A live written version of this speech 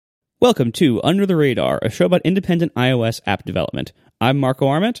Welcome to Under the Radar, a show about independent iOS app development. I'm Marco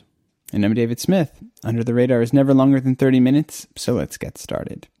Arment. And I'm David Smith. Under the Radar is never longer than 30 minutes, so let's get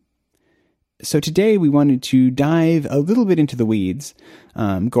started. So today we wanted to dive a little bit into the weeds,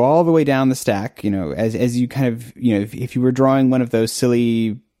 go all the way down the stack, as you kind of, if you were drawing one of those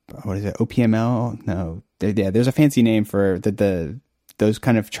silly, what is it, OPML? No, there's a fancy name for those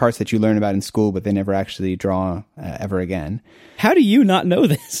kind of charts that you learn about in school, but they never actually draw ever again. How do you not know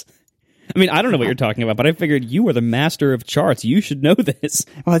this? I mean, I don't know what you're talking about, but I figured you were the master of charts. You should know this.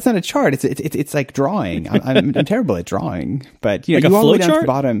 Well, it's not a chart. It's like drawing. I'm terrible at drawing, but like you go all the way down chart? to the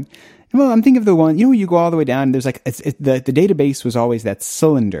bottom. Well, I'm thinking of the one. You go all the way down. There's like the database was always that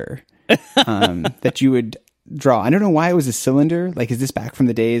cylinder that you would draw. I don't know why it was a cylinder. Like, is this back from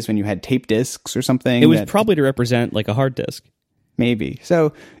the days when you had tape discs or something? It was probably to represent like a hard disk. Maybe.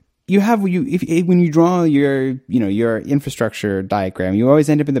 So when you draw your infrastructure diagram, you always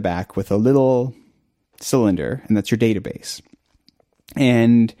end up in the back with a little cylinder, and that's your database.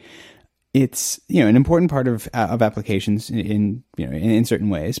 And it's an important part of applications in certain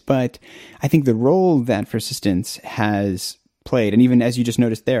ways. But I think the role that persistence has played, and even as you just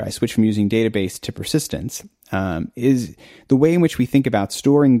noticed there, I switched from using database to persistence, is the way in which we think about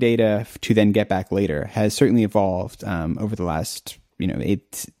storing data to then get back later has certainly evolved over the last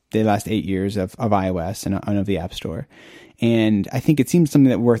 8 years of iOS and of the App Store. And I think it seems something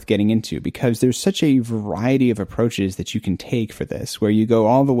that's worth getting into because there's such a variety of approaches that you can take for this, where you go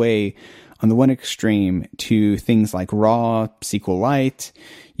all the way on the one extreme to things like raw SQLite.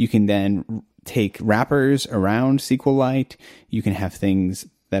 You can then take wrappers around SQLite. You can have things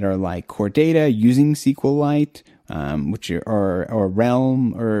that are like core data using SQLite, or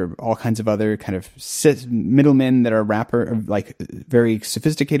Realm, or all kinds of other kind of middlemen that are like very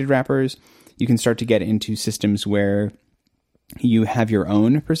sophisticated wrappers. You can start to get into systems where you have your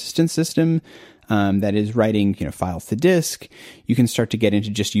own persistence system that is writing files to disk. You can start to get into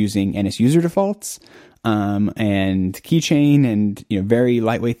just using NS user defaults and keychain and very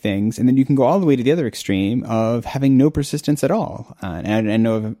lightweight things, and then you can go all the way to the other extreme of having no persistence at all. And I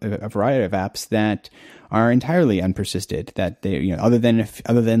know of a variety of apps that are entirely unpersisted. That they other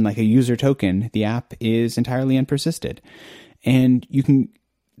than like a user token, the app is entirely unpersisted, and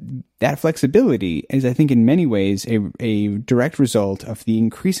that flexibility is, I think, in many ways a direct result of the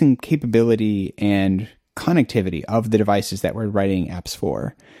increasing capability and connectivity of the devices that we're writing apps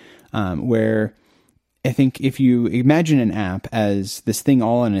for, where I think if you imagine an app as this thing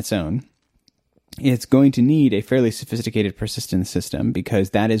all on its own, it's going to need a fairly sophisticated persistence system,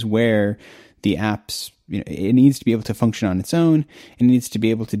 because that is where the apps, it needs to be able to function on its own, and it needs to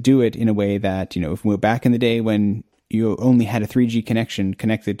be able to do it in a way that, if we're back in the day when you only had a 3G connection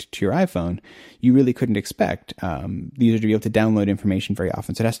connected to your iPhone, you really couldn't expect the user to be able to download information very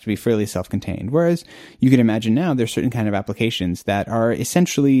often. So it has to be fairly self-contained. Whereas you can imagine now there's certain kind of applications that are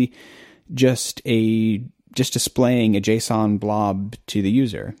essentially just displaying a JSON blob to the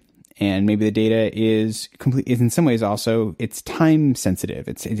user. And maybe the data is in some ways also, it's time sensitive.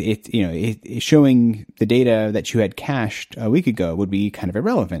 It's showing the data that you had cached a week ago would be kind of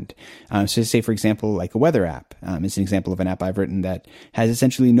irrelevant. So say, for example, like a weather app, is an example of an app I've written that has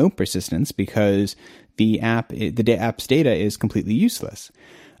essentially no persistence because the app's data is completely useless.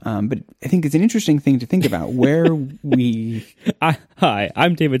 But I think it's an interesting thing to think about where we... Hi,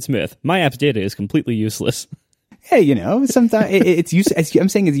 I'm David Smith. My app's data is completely useless. Hey, sometimes it's I'm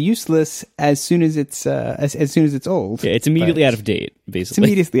saying it's useless as soon as it's as soon as it's old. Yeah, it's immediately out of date. Basically, it's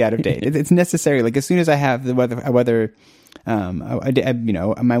immediately out of date. It's necessary. Like as soon as I have the weather,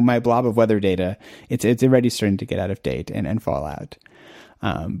 my blob of weather data, it's already starting to get out of date and fall out.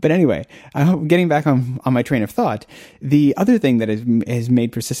 But anyway, getting back on my train of thought, the other thing that has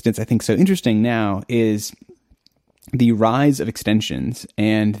made persistence, I think, so interesting now is the rise of extensions.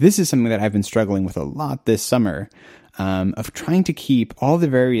 And this is something that I've been struggling with a lot this summer, of trying to keep all the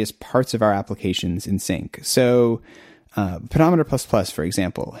various parts of our applications in sync. So Pedometer++, for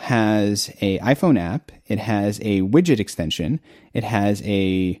example, has a iPhone app. It has a widget extension. It has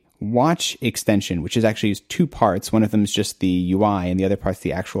a watch extension, which is actually two parts. One of them is just the UI, and the other part's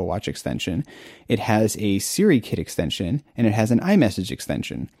the actual watch extension. It has a SiriKit extension, and it has an iMessage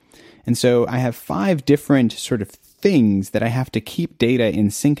extension. And so I have 5 different sort of things that I have to keep data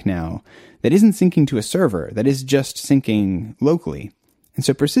in sync now that isn't syncing to a server, that is just syncing locally. And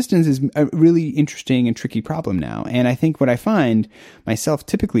so persistence is a really interesting and tricky problem now. And I think what I find myself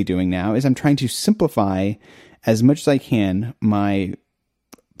typically doing now is I'm trying to simplify as much as I can my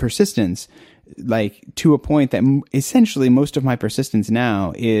persistence, like to a point that essentially most of my persistence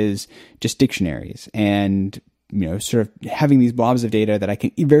now is just dictionaries and sort of having these blobs of data that I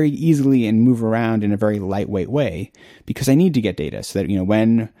can very easily and move around in a very lightweight way, because I need to get data so that,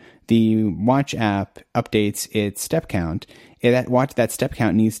 when the watch app updates its step count, that step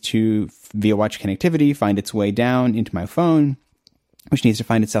count needs to, via watch connectivity, find its way down into my phone, which needs to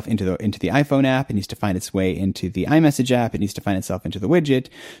find itself into the iPhone app. It needs to find its way into the iMessage app. It needs to find itself into the widget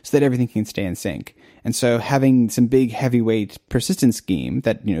so that everything can stay in sync. And so having some big heavyweight persistence scheme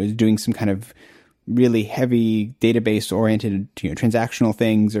that, is doing some kind of really heavy database oriented, transactional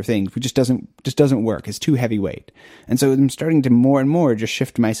things which just doesn't work. It's too heavyweight. And so I'm starting to more and more just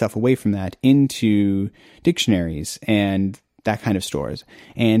shift myself away from that into dictionaries and that kind of stores.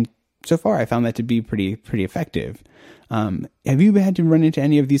 And so far I found that to be pretty effective. Have you had to run into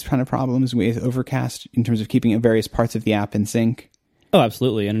any of these kind of problems with Overcast in terms of keeping various parts of the app in sync? Oh,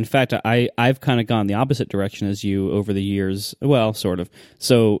 absolutely. And in fact, I've kind of gone the opposite direction as you over the years. Well, sort of.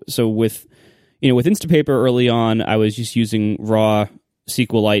 So with Instapaper early on, I was just using raw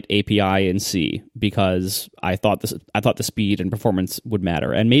SQLite API in C because I thought the speed and performance would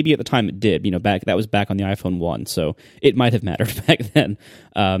matter, and maybe at the time it did. That was back on the iPhone 1, so it might have mattered back then.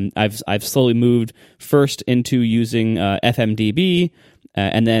 I've slowly moved first into using FMDB,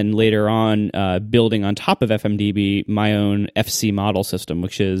 and then later on building on top of FMDB my own FC model system,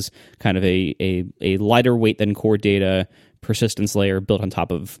 which is kind of a lighter weight than core data persistence layer built on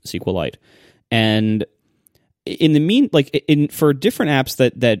top of SQLite. And in the for different apps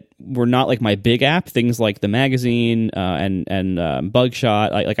that were not like my big app, things like the magazine and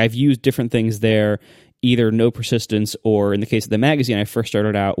Bugshot, I've used different things there, either no persistence, or in the case of the magazine, I first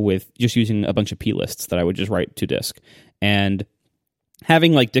started out with just using a bunch of p-lists that I would just write to disk. And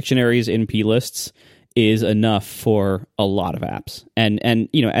having dictionaries in p-lists is enough for a lot of apps. And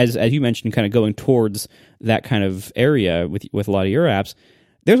as you mentioned, kind of going towards that kind of area with a lot of your apps,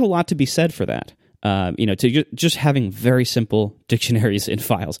 there's a lot to be said for that. To just having very simple dictionaries in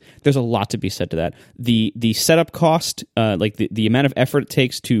files. There's a lot to be said to that. The setup cost, the amount of effort it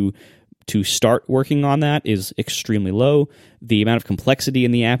takes to start working on that is extremely low. The amount of complexity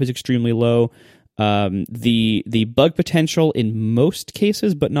in the app is extremely low. The bug potential in most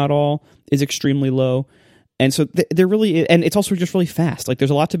cases, but not all, is extremely low. And so they're really, and it's also just really fast. There's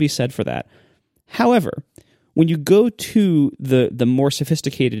a lot to be said for that. However, when you go to the more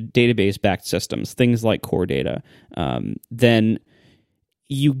sophisticated database-backed systems, things like Core Data, then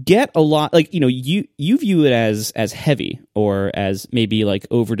you get a lot. You view it as heavy or as maybe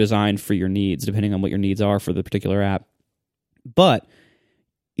over-designed for your needs, depending on what your needs are for the particular app. But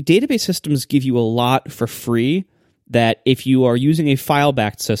database systems give you a lot for free that if you are using a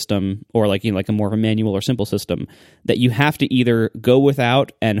file-backed system or a more of a manual or simple system, that you have to either go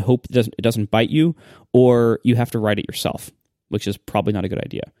without and hope it doesn't bite you, or you have to write it yourself, which is probably not a good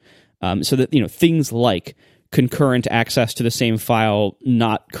idea. So that things like concurrent access to the same file,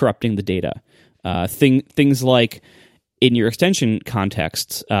 not corrupting the data, things like in your extension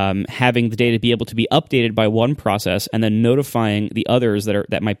contexts, having the data be able to be updated by one process and then notifying the others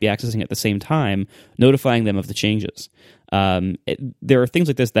that might be accessing it at the same time, notifying them of the changes. There are things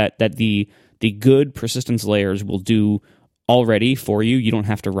like this that the good persistence layers will do already for you. You don't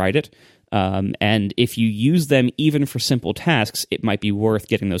have to write it. And if you use them even for simple tasks, it might be worth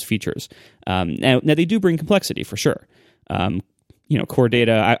getting those features. Now they do bring complexity for sure. Core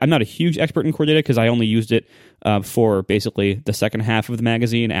Data, I'm not a huge expert in Core Data because I only used it for basically the second half of the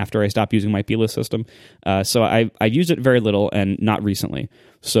magazine after I stopped using my plist system. So I used it very little and not recently.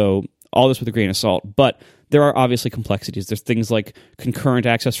 So all this with a grain of salt. But there are obviously complexities. There's things like concurrent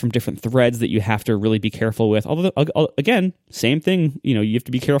access from different threads that you have to really be careful with. Although, again, same thing. You have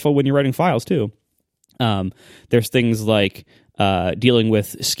to be careful when you're writing files too. There's things like dealing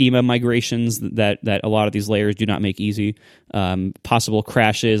with schema migrations that a lot of these layers do not make easy. Possible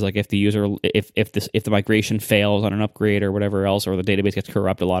crashes, like if the migration fails on an upgrade or whatever else, or the database gets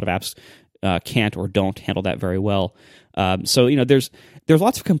corrupt. A lot of apps can't or don't handle that very well. So there's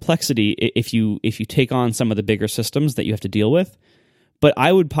lots of complexity if you take on some of the bigger systems that you have to deal with. But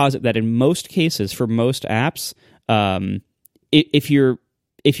I would posit that in most cases, for most apps, if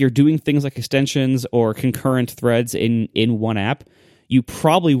you're doing things like extensions or concurrent threads in one app, you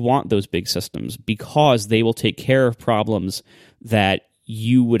probably want those big systems because they will take care of problems that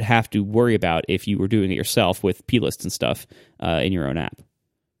you would have to worry about if you were doing it yourself with p-lists and stuff in your own app.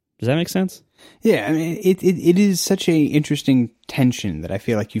 Does that make sense? Yeah, I mean, it is such a interesting tension that I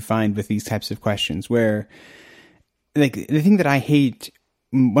feel like you find with these types of questions where, the thing that I hate,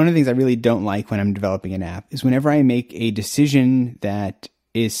 one of the things I really don't like when I'm developing an app is whenever I make a decision that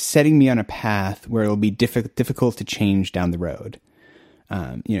is setting me on a path where it'll be difficult to change down the road.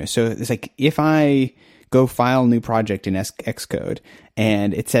 So it's if I go file new project in Xcode,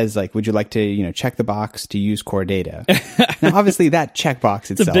 and it says like, would you like to, check the box to use core data? Now, obviously that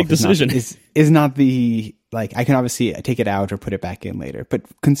checkbox itself a big decision. is not the, like, I can obviously take it out or put it back in later, but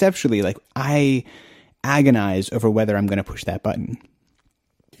conceptually, like, I agonize over whether I'm going to push that button.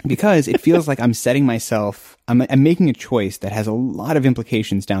 Because it feels like I'm setting myself, I'm making a choice that has a lot of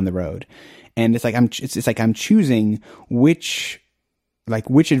implications down the road. And it's like I'm choosing which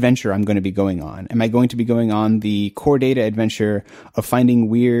adventure I'm going to be going on. Am I going to be going on the core data adventure of finding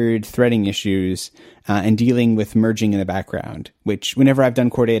weird threading issues and dealing with merging in the background? Which, whenever I've done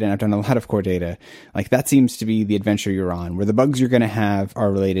core data, and I've done a lot of core data, like, that seems to be the adventure you're on, where the bugs you're going to have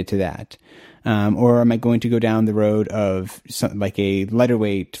are related to that. Or am I going to go down the road of like a lighter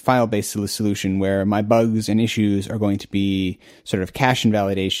weight file-based solution where my bugs and issues are going to be sort of cache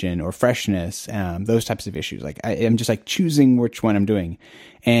invalidation or freshness, those types of issues. Like, I'm just like choosing which one I'm doing.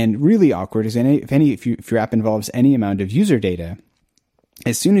 And really awkward is if your app involves any amount of user data,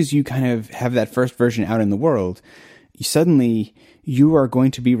 as soon as you kind of have that first version out in the world, you are going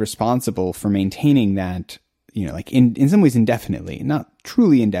to be responsible for maintaining that, like in some ways indefinitely, not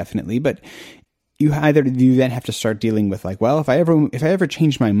truly indefinitely, but you then have to start dealing with like, well, if I ever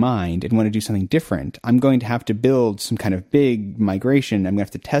change my mind and want to do something different, I'm going to have to build some kind of big migration. I'm going to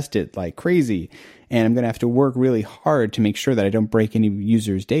have to test it like crazy, and I'm going to have to work really hard to make sure that I don't break any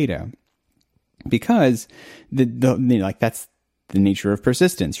users' data, because that's the nature of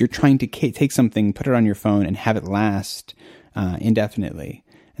persistence. You're trying to take something, put it on your phone, and have it last indefinitely.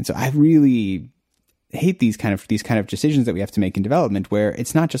 And so I really hate these kind of decisions that we have to make in development, where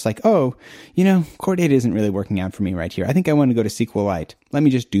it's not just like, oh, core data isn't really working out for me right here. I think I want to go to SQLite. Let me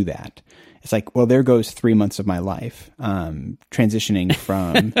just do that. It's like, well, there goes 3 months of my life, transitioning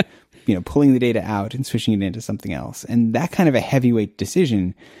from, pulling the data out and switching it into something else. And that kind of a heavyweight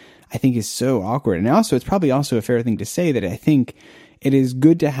decision, I think, is so awkward. And also, it's probably also a fair thing to say that I think it is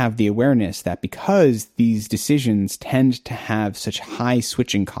good to have the awareness that because these decisions tend to have such high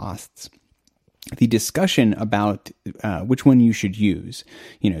switching costs, the discussion about which one you should use,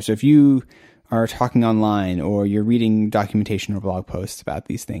 so if you are talking online or you're reading documentation or blog posts about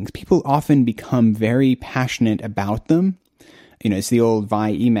these things, people often become very passionate about them. It's the old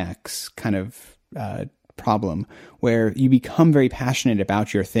Vi Emacs kind of problem, where you become very passionate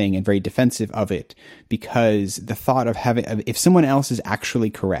about your thing and very defensive of it because the thought of if someone else is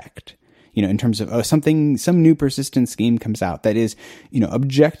actually correct, in terms of some new persistent scheme comes out that is,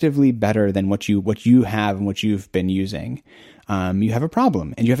 objectively better than what you have and what you've been using, you have a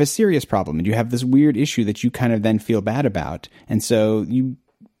problem, and you have a serious problem, and you have this weird issue that you kind of then feel bad about. And so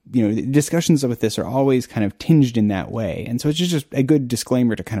discussions with this are always kind of tinged in that way. And so it's just a good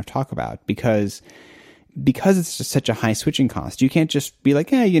disclaimer to kind of talk about, because it's just such a high switching cost. You can't just be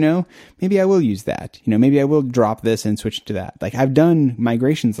like, maybe I will use that. Maybe I will drop this and switch to that. Like, I've done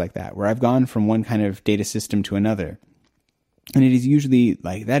migrations like that, where I've gone from one kind of data system to another. And it is usually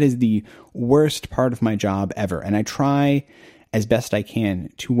like, that is the worst part of my job ever. And I try as best I can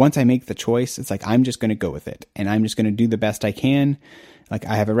to, once I make the choice, it's like, I'm just going to go with it, and I'm just going to do the best I can. Like,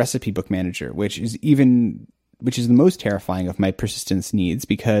 I have a recipe book manager, which is the most terrifying of my persistence needs,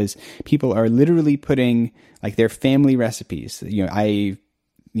 because people are literally putting like their family recipes, things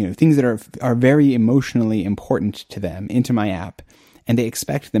that are very emotionally important to them into my app, and they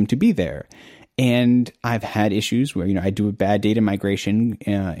expect them to be there. And I've had issues where, I do a bad data migration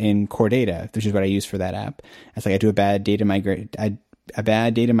in core data, which is what I use for that app. It's like I do a bad data migration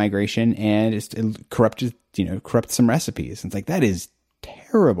and it corrupts some recipes. And it's like, that is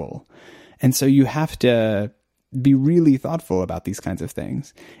terrible. And so you have to be really thoughtful about these kinds of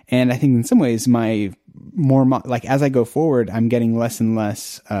things. And I think in some ways, as I go forward, I'm getting less and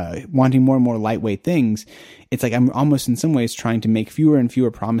less, wanting more and more lightweight things. It's like I'm almost in some ways trying to make fewer and fewer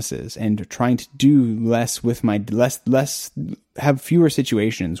promises, and trying to do less with have fewer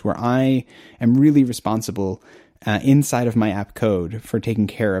situations where I am really responsible inside of my app code for taking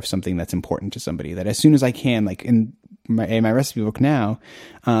care of something that's important to somebody. That as soon as I can, like in my recipe book now,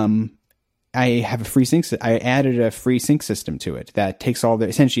 I have a free sync. I added a free sync system to it that takes all the,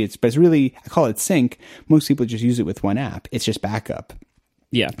 essentially it's really, I call it sync. Most people just use it with one app. It's just backup.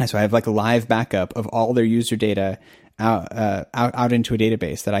 Yeah. And so I have like a live backup of all their user data out into a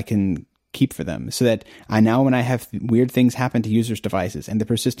database that I can keep for them, so that when I have weird things happen to users' devices and the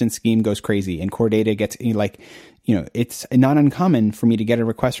persistent scheme goes crazy and core data gets it's not uncommon for me to get a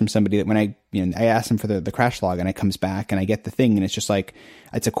request from somebody that when I ask them for the crash log, and it comes back and I get the thing, and it's just like,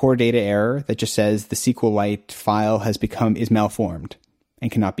 it's a core data error that just says the SQLite file is malformed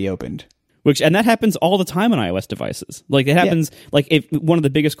and cannot be opened. And that happens all the time on iOS devices. Like it happens, like if one of the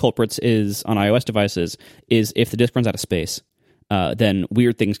biggest culprits is on iOS devices is if the disk runs out of space, then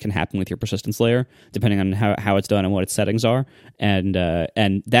weird things can happen with your persistence layer, depending on how it's done and what its settings are. And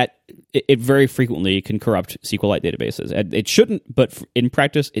that it very frequently can corrupt SQLite databases. It shouldn't, but in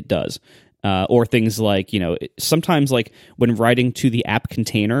practice it does. Or things like, sometimes like when writing to the app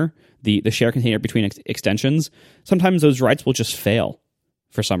container, the share container between extensions, sometimes those writes will just fail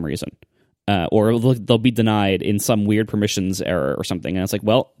for some reason. Or they'll be denied in some weird permissions error or something. And it's like,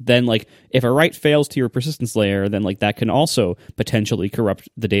 well, then like if a write fails to your persistence layer, then like that can also potentially corrupt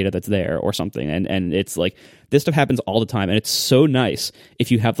the data that's there or something. And it's like this stuff happens all the time. And it's so nice if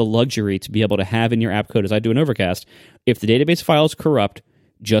you have the luxury to be able to have in your app code, as I do in Overcast, if the database file is corrupt,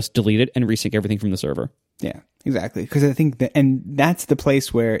 just delete it and resync everything from the server. Yeah, exactly. Because I think and that's the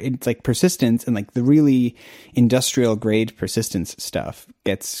place where it's like persistence and like the really industrial grade persistence stuff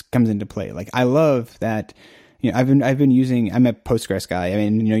comes into play. Like I love that, I've been using, I'm a Postgres guy. I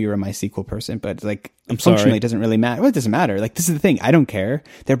mean, you're a MySQL person, but like functionally it doesn't really matter. Well, it doesn't matter. Like this is the thing. I don't care.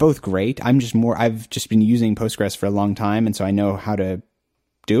 They're both great. I've just been using Postgres for a long time. And so I know how to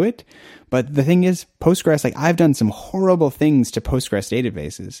do it. But the thing is, Postgres, like I've done some horrible things to Postgres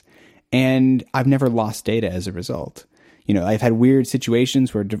databases. And I've never lost data as a result. I've had weird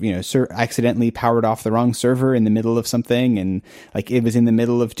situations where, accidentally powered off the wrong server in the middle of something. And like it was in the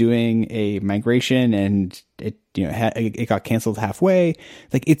middle of doing a migration and it got canceled halfway.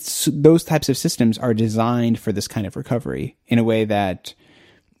 Like those types of systems are designed for this kind of recovery in a way that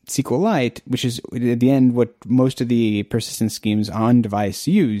SQLite, which is at the end what most of the persistence schemes on device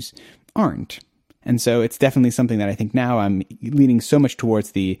use, aren't. And so it's definitely something that I think now I'm leaning so much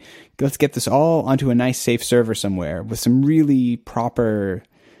towards let's get this all onto a nice safe server somewhere with some really proper,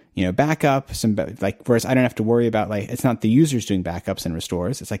 backup, whereas I don't have to worry about it's not the users doing backups and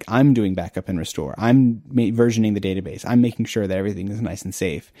restores. It's like I'm doing backup and restore. I'm versioning the database. I'm making sure that everything is nice and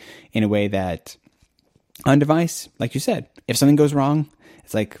safe in a way that on device, like you said, if something goes wrong,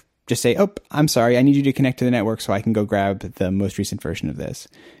 it's like, just say, oh, I'm sorry, I need you to connect to the network so I can go grab the most recent version of this.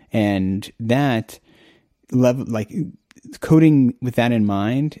 And that level, coding with that in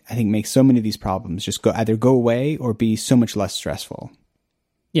mind, I think makes so many of these problems just either go away or be so much less stressful.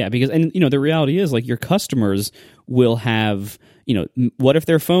 Yeah, because, the reality is your customers will have, what if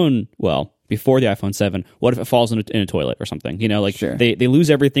their phone, before the iPhone 7, what if it falls in a toilet or something? Sure. They lose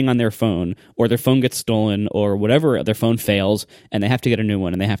everything on their phone, or their phone gets stolen, or whatever, their phone fails, and they have to get a new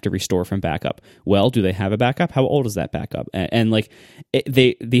one, and they have to restore from backup. Well, do they have a backup? How old is that backup? And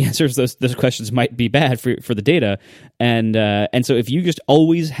the answers to those questions might be bad for the data. And so if you just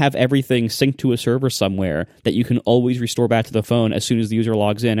always have everything synced to a server somewhere that you can always restore back to the phone as soon as the user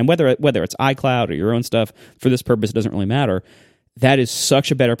logs in, and whether it's iCloud or your own stuff, for this purpose, it doesn't really matter. That is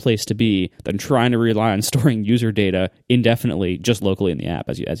such a better place to be than trying to rely on storing user data indefinitely just locally in the app,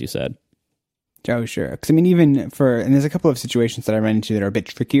 as you said. Oh, sure. Because and there's a couple of situations that I run into that are a bit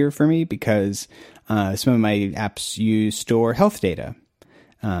trickier for me because some of my apps store health data.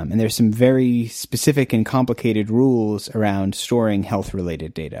 And there's some very specific and complicated rules around storing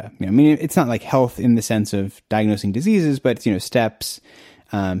health-related data. It's not like health in the sense of diagnosing diseases, but steps,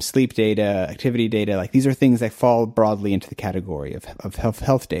 sleep data, activity data, these are things that fall broadly into the category of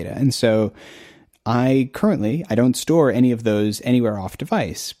health data. And so I don't store any of those anywhere off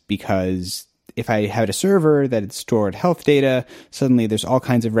device because if I had a server that had stored health data, suddenly there's all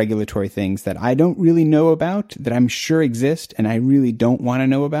kinds of regulatory things that I don't really know about that I'm sure exist and I really don't want to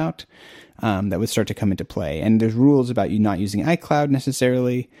know about that would start to come into play. And there's rules about you not using iCloud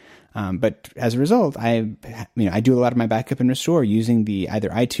necessarily. But as a result, I do a lot of my backup and restore using the either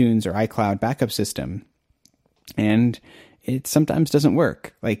iTunes or iCloud backup system. And it sometimes doesn't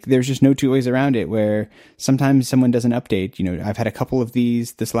work. There's just no two ways around it where sometimes someone does an update. I've had a couple of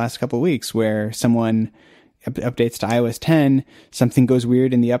these this last couple of weeks where someone updates to iOS 10, something goes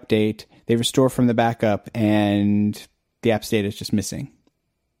weird in the update, they restore from the backup, and the app's data is just missing.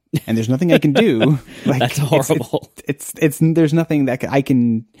 And there's nothing I can do. That's horrible. It's there's nothing that I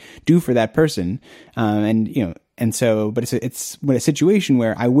can do for that person. And so, but it's a situation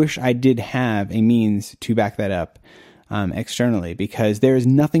where I wish I did have a means to back that up externally, because there is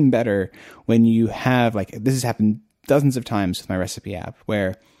nothing better when you have this has happened dozens of times with my recipe app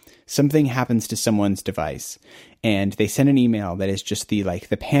where something happens to someone's device and they send an email that is just the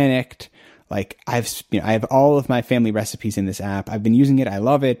panicked, I have all of my family recipes in this app. I've been using it. I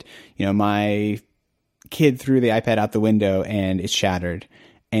love it. My kid threw the iPad out the window and it's shattered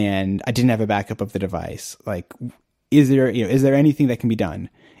and I didn't have a backup of the device. is there anything that can be done?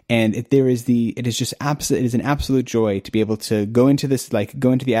 And it is an absolute joy to be able to go into the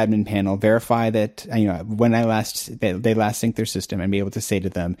admin panel, verify that, when they last synced their system, and be able to say to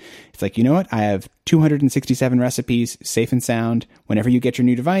them, it's like, you know what? I have 267 recipes, safe and sound. Whenever you get your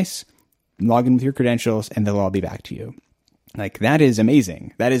new device, log in with your credentials and they'll all be back to you. Like, that is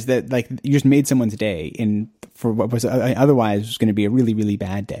amazing. Like, you just made someone's day for what was otherwise was going to be a really, really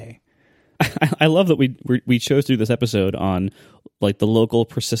bad day. I love that we chose to do this episode on like the local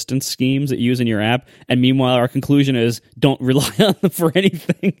persistence schemes that you use in your app, and meanwhile our conclusion is don't rely on them for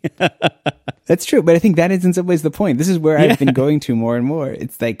anything. That's true, but I think that is in some ways the point. This is where I've been going to more and more.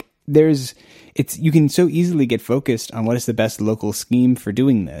 It's like you can so easily get focused on what is the best local scheme for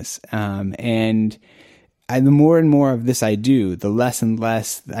doing this, and the more and more of this I do, the less and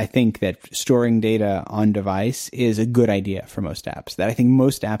less I think that storing data on device is a good idea for most apps. That I think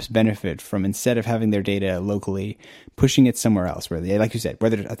most apps benefit from, instead of having their data locally, pushing it somewhere else, where they, like you said,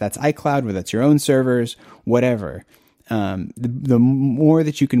 whether that's iCloud, whether that's your own servers, whatever. The more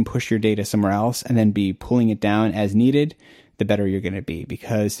that you can push your data somewhere else and then be pulling it down as needed, the better you're going to be,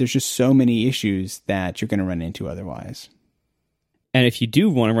 because there's just so many issues that you're going to run into otherwise. And if you do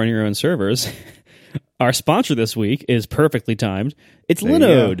want to run your own servers, our sponsor this week is perfectly timed. It's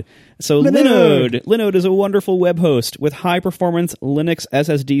Linode. So Linode is a wonderful web host with high-performance Linux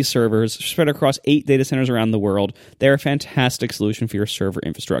SSD servers spread across 8 data centers around the world. They're a fantastic solution for your server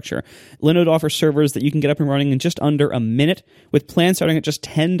infrastructure. Linode offers servers that you can get up and running in just under a minute, with plans starting at just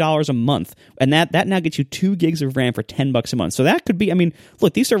 $10 a month. And that now gets you 2 gigs of RAM for $10 a month. So that could be,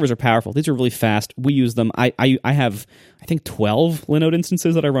 look, these servers are powerful. These are really fast. We use them. I have, I think, 12 Linode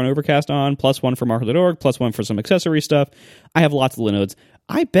instances that I run Overcast on, plus one for Market.org, plus one for some accessory stuff. I have lots of Linodes.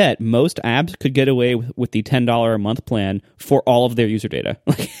 I bet most apps could get away with the $10 a month plan for all of their user data.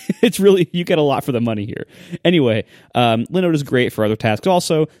 It's really, you get a lot for the money here. Anyway, Linode is great for other tasks.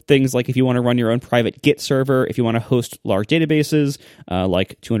 Also, things like if you want to run your own private Git server, if you want to host large databases,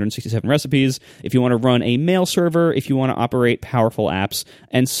 like 267 recipes, if you want to run a mail server, if you want to operate powerful apps,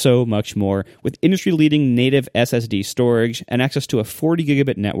 and so much more. With industry-leading native SSD storage and access to a 40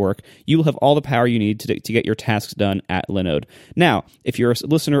 gigabit network, you will have all the power you need to get your tasks done at Linode. Now, if you're a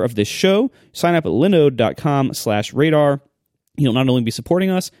listener of this show, sign up at linode.com/radar. You'll not only be supporting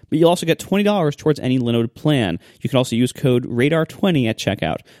us, but you'll also get $20 towards any Linode plan. You can also use code RADAR20 at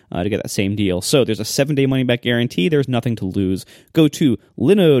checkout to get that same deal. So there's a 7-day money-back guarantee. There's nothing to lose. Go to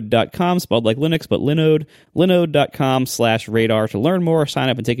linode.com, spelled like Linux, but Linode, linode.com/radar to learn more, sign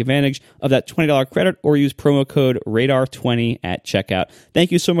up and take advantage of that $20 credit, or use promo code RADAR20 at checkout.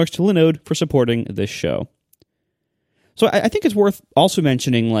 Thank you so much to Linode for supporting this show. So I think it's worth also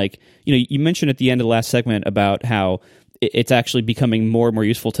mentioning, you mentioned at the end of the last segment about how it's actually becoming more and more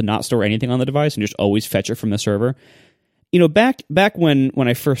useful to not store anything on the device and just always fetch it from the server. Back when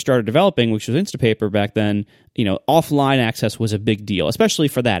I first started developing, which was Instapaper back then, offline access was a big deal, especially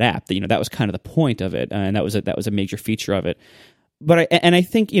for that app. That was kind of the point of it, and that was a major feature of it. But I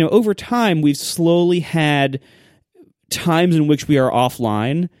think over time we've slowly had times in which we are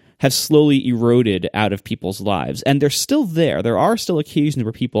offline have slowly eroded out of people's lives. And they're still there. There are still occasions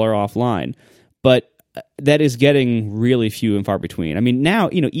where people are offline, but that is getting really few and far between.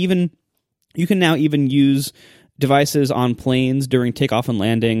 Now, you can now even use devices on planes during takeoff and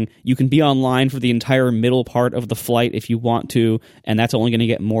landing. You can be online for the entire middle part of the flight if you want to, and that's only going to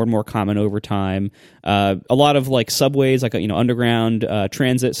get more and more common over time. A lot of subways, underground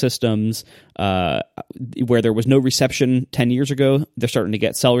transit systems, where there was no reception 10 years ago, they're starting to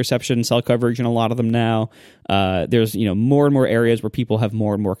get cell reception, cell coverage in a lot of them now. There's more and more areas where people have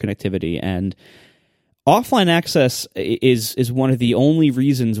more and more connectivity, and offline access is one of the only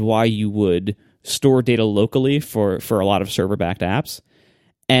reasons why you would store data locally for a lot of server-backed apps.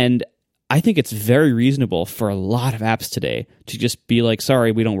 And I think it's very reasonable for a lot of apps today to just be like,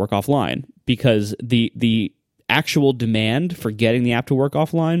 sorry, we don't work offline, because the actual demand for getting the app to work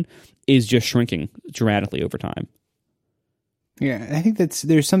offline is just shrinking dramatically over time. Yeah, I think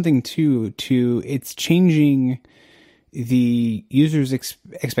there's something to it's changing the user's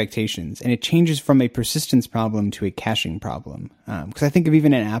expectations, and it changes from a persistence problem to a caching problem. Because I think of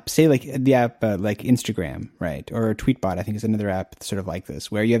even an app, say the app like Instagram, right, or Tweetbot, I think is another app sort of like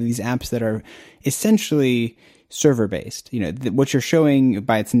this, where you have these apps that are essentially server based. What you're showing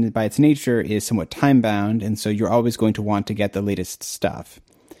by its nature is somewhat time bound, and so you're always going to want to get the latest stuff.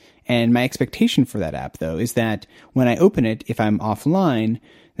 And my expectation for that app, though, is that when I open it, if I'm offline,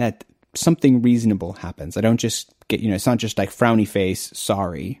 that something reasonable happens. I don't just get, it's not just like frowny face,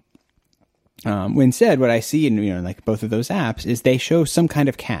 sorry. Instead, what I see in both of those apps is they show some kind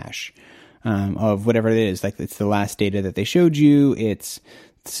of cache. of whatever it is. Like it's the last data that they showed you. It's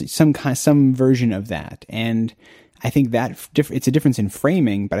some version of that. And I think that it's a difference in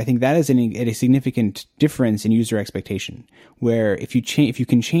framing, but I think that is a significant difference in user expectation, where if you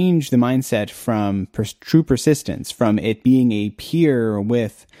can change the mindset from true persistence, from it being a peer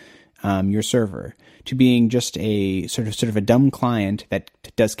with your server, to being just a sort of a dumb client that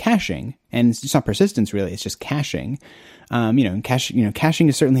does caching, and it's not persistence really, it's just caching. Caching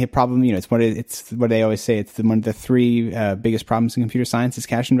is certainly a problem. It's what they always say. It's one of the three biggest problems in computer science is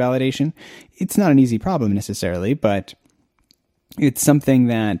cache invalidation. It's not an easy problem necessarily, but it's something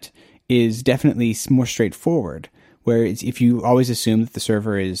that is definitely more straightforward. Where if you always assume that the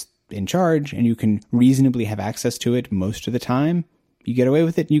server is in charge and you can reasonably have access to it most of the time, you get away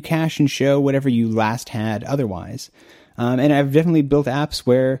with it. You cache and show whatever you last had otherwise. And I've definitely built apps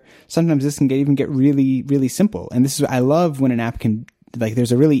where sometimes this can get really, really simple. And I love when an app can, like,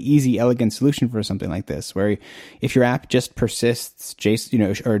 there's a really easy, elegant solution for something like this, where if your app just persists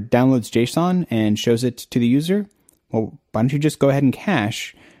JSON, or downloads JSON and shows it to the user, well, why don't you just go ahead and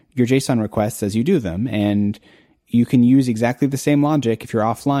cache your JSON requests as you do them, and you can use exactly the same logic if you're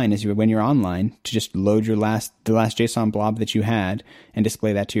offline as when you're online to just load the last JSON blob that you had and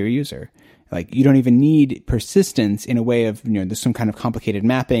display that to your user. Like, you don't even need persistence in a way of, there's some kind of complicated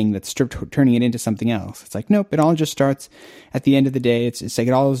mapping that's turning it into something else. It's like, nope, it all just starts at the end of the day. It's like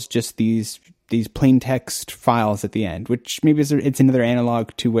it all is just these plain text files at the end, which maybe it's another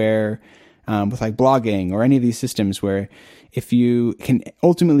analog to where, with like blogging or any of these systems where if you can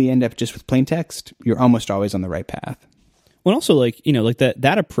ultimately end up just with plain text, you're almost always on the right path. Well, also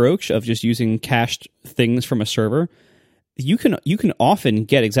that approach of just using cached things from a server, you can often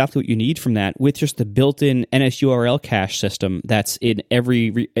get exactly what you need from that with just the built-in NSURL cache system that's in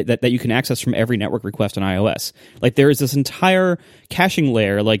every that you can access from every network request on iOS. Like, there is this entire caching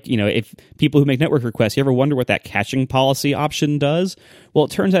layer. Like, if people who make network requests, you ever wonder what that caching policy option does? Well,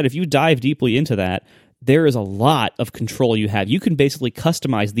 it turns out if you dive deeply into that, there is a lot of control you have. You can basically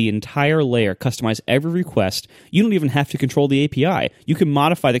customize the entire layer, customize every request. You don't even have to control the API. You can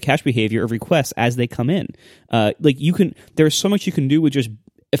modify the cache behavior of requests as they come in. There's so much you can do with just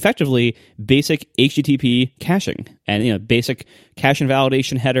effectively basic HTTP caching and, basic cache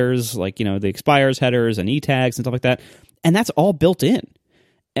invalidation headers, like, the expires headers and e-tags and stuff like that. And that's all built in.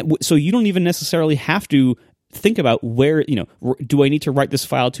 So you don't even necessarily have to think about where, do I need to write this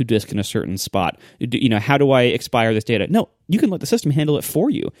file to disk in a certain spot? How do I expire this data? No, you can let the system handle it for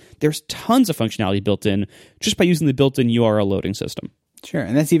you. There's tons of functionality built in just by using the built-in URL loading system. Sure,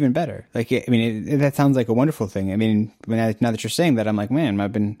 and that's even better. Like, that sounds like a wonderful thing. Now that you're saying that, I'm like, man,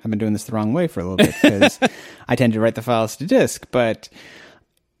 I've been doing this the wrong way for a little bit because I tend to write the files to disk. But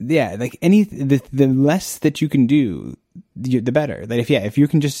yeah, like the less that you can do, the better. Like, if you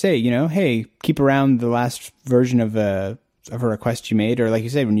can just say, hey, keep around the last version of a request you made, or like you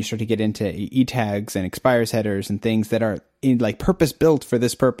said, when you start to get into e-tags and expires headers and things that are purpose built for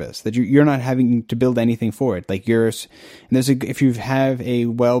this purpose, that you're not having to build anything for it. Like if you have a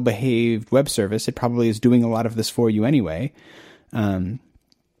well-behaved web service, it probably is doing a lot of this for you anyway.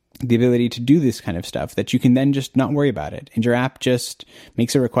 The ability to do this kind of stuff that you can then just not worry about it. And your app just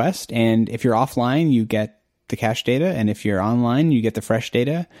makes a request. And if you're offline, you get the cache data. And if you're online, you get the fresh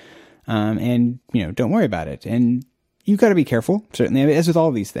data. And don't worry about it. And you've got to be careful, certainly, as with all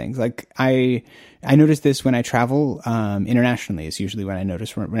of these things. Like I notice this when I travel internationally. It's usually when I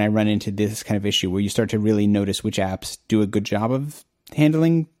notice when I run into this kind of issue where you start to really notice which apps do a good job of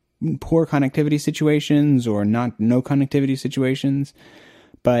handling poor connectivity situations or no connectivity situations.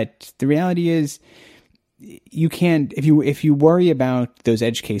 But the reality is, you can't, if you worry about those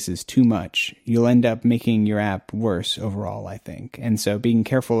edge cases too much, you'll end up making your app worse overall, I think. And so being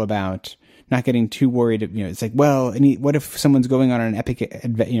careful about not getting too worried, it's like, well, what if someone's going on an epic,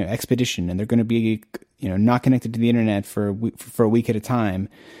 expedition and they're going to be, not connected to the internet for a week at a time?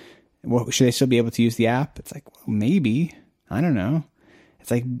 Well, should they still be able to use the app? It's like, well, maybe. I don't know. It's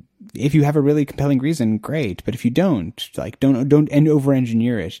like, if you have a really compelling reason, great. But if you don't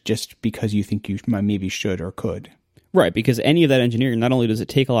over-engineer it just because you think you maybe should or could. Right, because any of that engineering, not only does it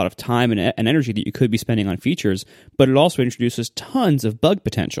take a lot of time and energy that you could be spending on features, but it also introduces tons of bug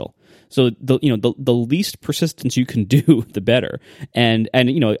potential. So the least persistence you can do, the better. And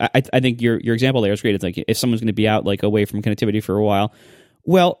I think your example there is great. It's like, if someone's going to be out away from connectivity for a while,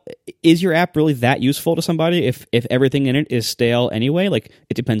 well, is your app really that useful to somebody if everything in it is stale anyway? Like,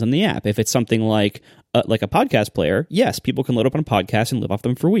 it depends on the app. If it's something like a podcast player, yes, people can load up on a podcast and live off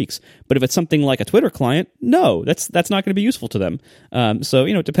them for weeks. But if it's something like a Twitter client, no, that's not going to be useful to them. So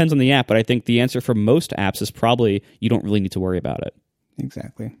it depends on the app. But I think the answer for most apps is probably you don't really need to worry about it.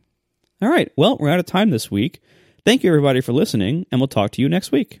 Exactly. All right. Well, we're out of time this week. Thank you, everybody, for listening, and we'll talk to you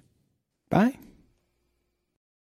next week. Bye.